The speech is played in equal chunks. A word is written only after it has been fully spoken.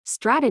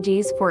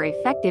Strategies for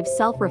effective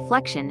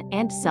self-reflection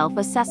and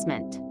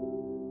self-assessment.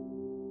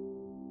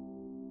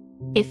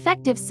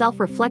 Effective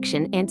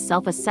self-reflection and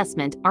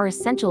self-assessment are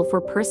essential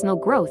for personal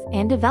growth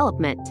and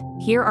development.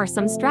 Here are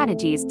some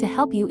strategies to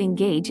help you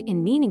engage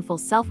in meaningful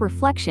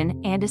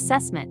self-reflection and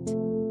assessment.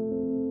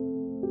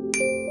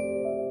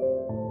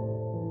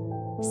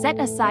 Set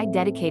aside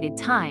dedicated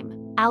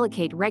time.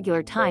 Allocate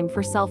regular time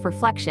for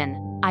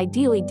self-reflection,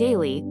 ideally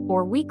daily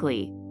or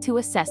weekly, to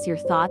assess your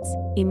thoughts,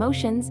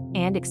 emotions,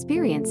 and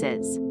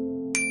experiences.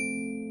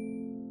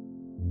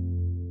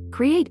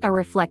 Create a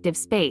reflective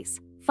space.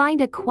 Find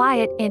a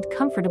quiet and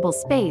comfortable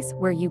space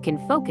where you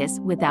can focus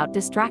without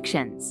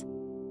distractions.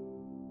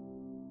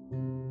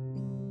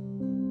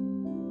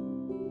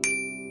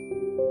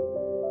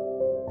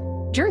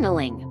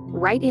 Journaling.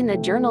 Write in a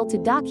journal to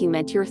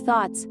document your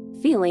thoughts,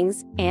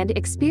 feelings, and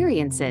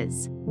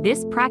experiences.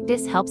 This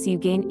practice helps you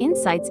gain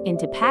insights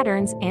into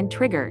patterns and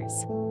triggers.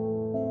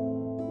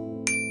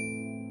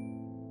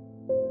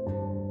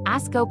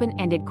 Ask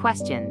open-ended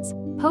questions.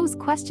 Pose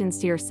questions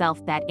to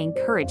yourself that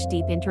encourage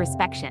deep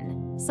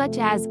introspection, such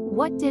as,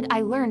 "What did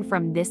I learn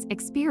from this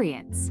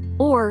experience?"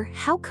 Or,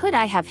 "How could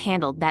I have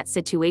handled that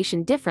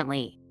situation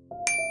differently?"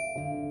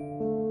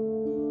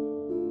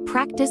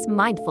 Practice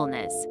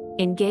mindfulness.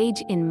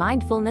 Engage in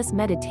mindfulness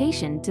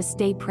meditation to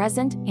stay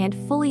present and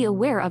fully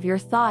aware of your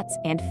thoughts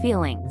and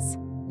feelings.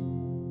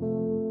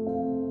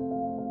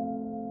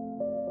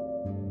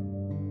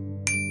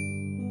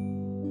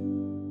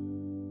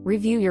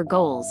 Review your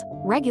goals.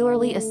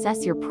 Regularly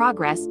assess your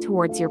progress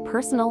towards your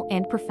personal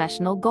and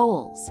professional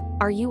goals.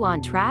 Are you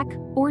on track,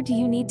 or do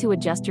you need to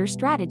adjust your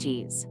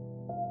strategies?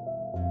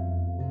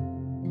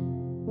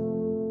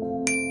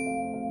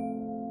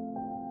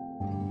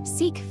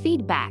 Seek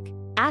feedback.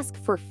 Ask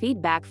for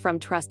feedback from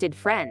trusted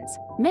friends,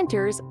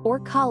 mentors, or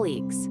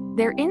colleagues.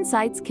 Their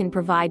insights can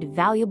provide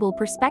valuable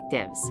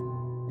perspectives.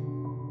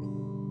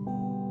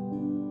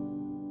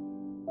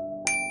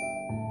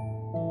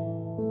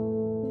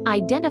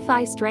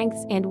 Identify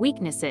strengths and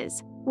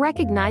weaknesses.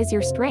 Recognize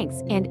your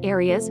strengths and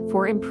areas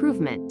for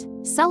improvement.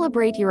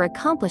 Celebrate your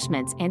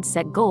accomplishments and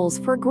set goals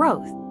for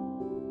growth.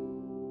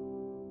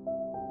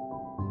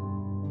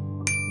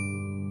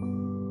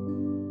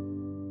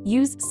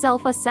 Use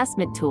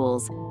self-assessment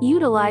tools.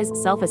 Utilize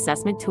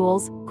self-assessment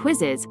tools,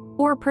 quizzes,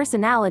 or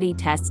personality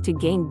tests to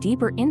gain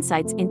deeper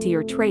insights into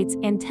your traits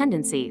and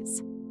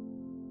tendencies.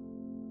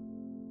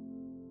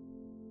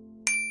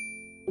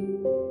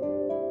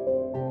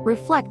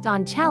 Reflect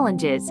on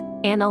challenges.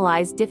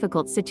 Analyze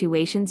difficult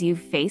situations you've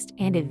faced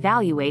and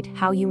evaluate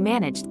how you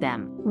managed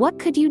them. What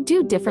could you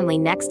do differently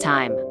next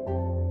time?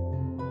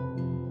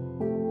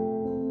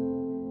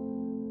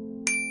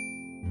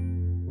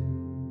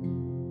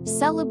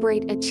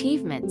 Celebrate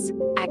achievements.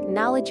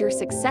 Acknowledge your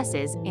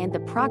successes and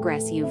the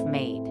progress you've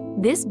made.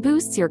 This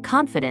boosts your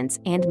confidence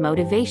and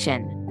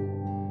motivation.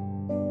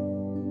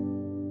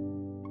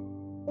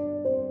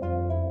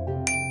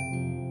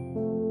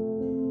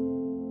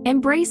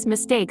 Embrace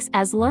mistakes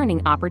as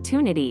learning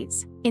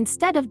opportunities.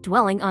 Instead of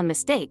dwelling on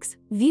mistakes,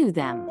 view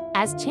them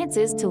as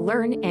chances to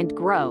learn and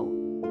grow.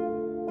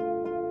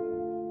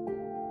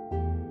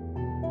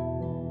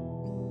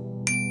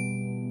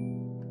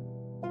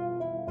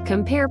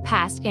 Compare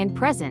past and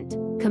present.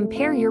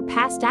 Compare your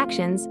past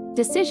actions,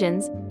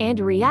 decisions, and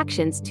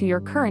reactions to your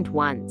current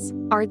ones.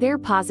 Are there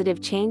positive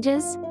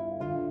changes?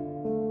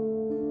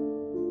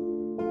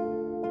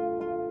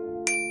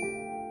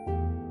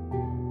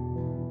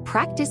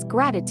 Practice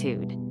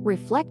gratitude.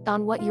 Reflect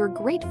on what you're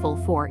grateful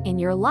for in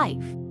your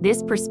life.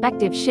 This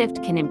perspective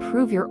shift can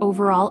improve your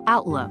overall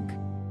outlook.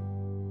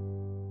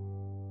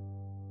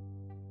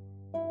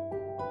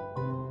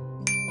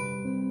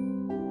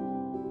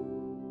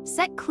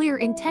 Set clear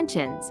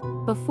intentions.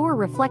 Before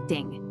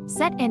reflecting,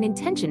 set an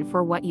intention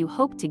for what you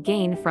hope to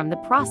gain from the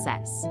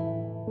process.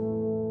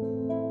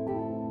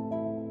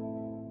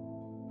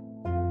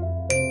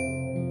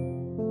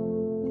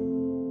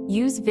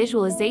 Use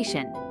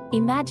visualization.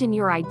 Imagine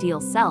your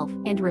ideal self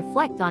and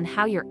reflect on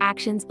how your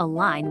actions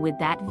align with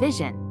that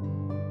vision.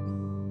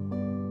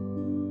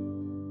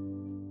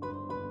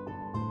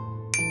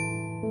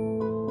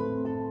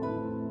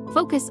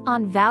 Focus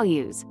on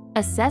values.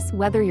 Assess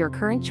whether your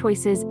current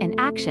choices and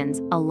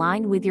actions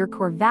align with your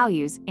core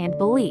values and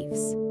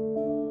beliefs.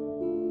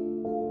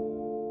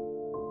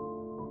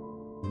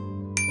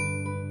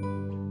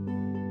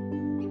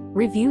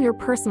 Review your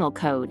personal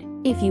code.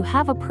 If you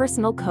have a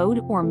personal code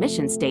or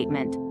mission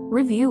statement,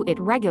 review it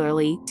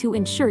regularly to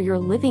ensure you're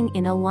living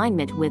in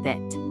alignment with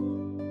it.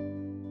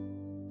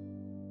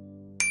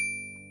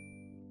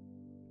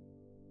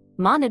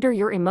 Monitor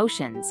your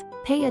emotions.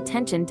 Pay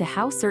attention to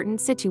how certain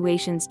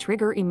situations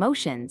trigger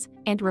emotions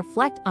and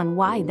reflect on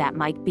why that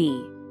might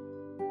be.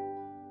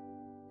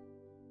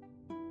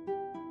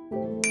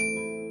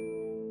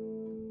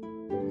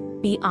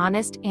 Be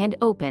honest and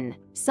open.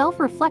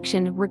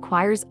 Self-reflection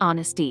requires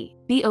honesty.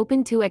 Be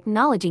open to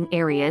acknowledging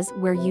areas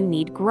where you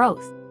need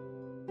growth.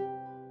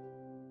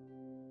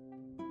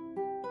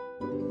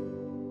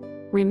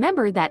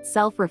 Remember that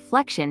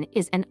self-reflection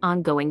is an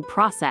ongoing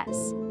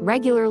process.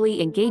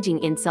 Regularly engaging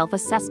in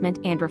self-assessment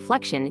and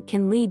reflection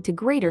can lead to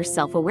greater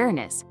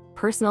self-awareness,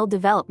 personal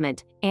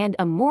development, and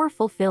a more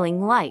fulfilling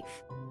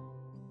life.